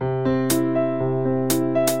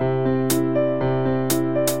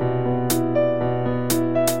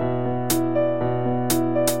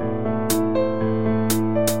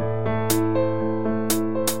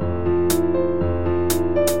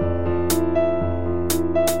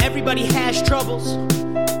Everybody has troubles.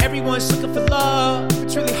 Everyone's looking for love.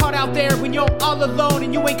 It's really hard out there when you're all alone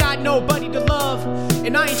and you ain't got nobody to love.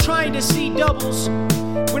 And I ain't trying to see doubles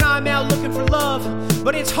when I'm out looking for love.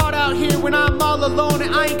 But it's hard out here when I'm all alone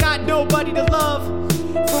and I ain't got nobody to love.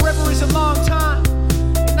 Forever is a long time,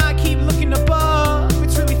 and I keep looking above.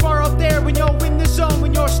 It's really far up there when you're in the zone,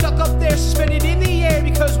 when you're stuck up there suspended in the air,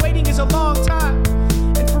 because waiting is a long time,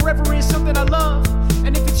 and forever is something I love.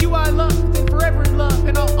 And if it's you I love,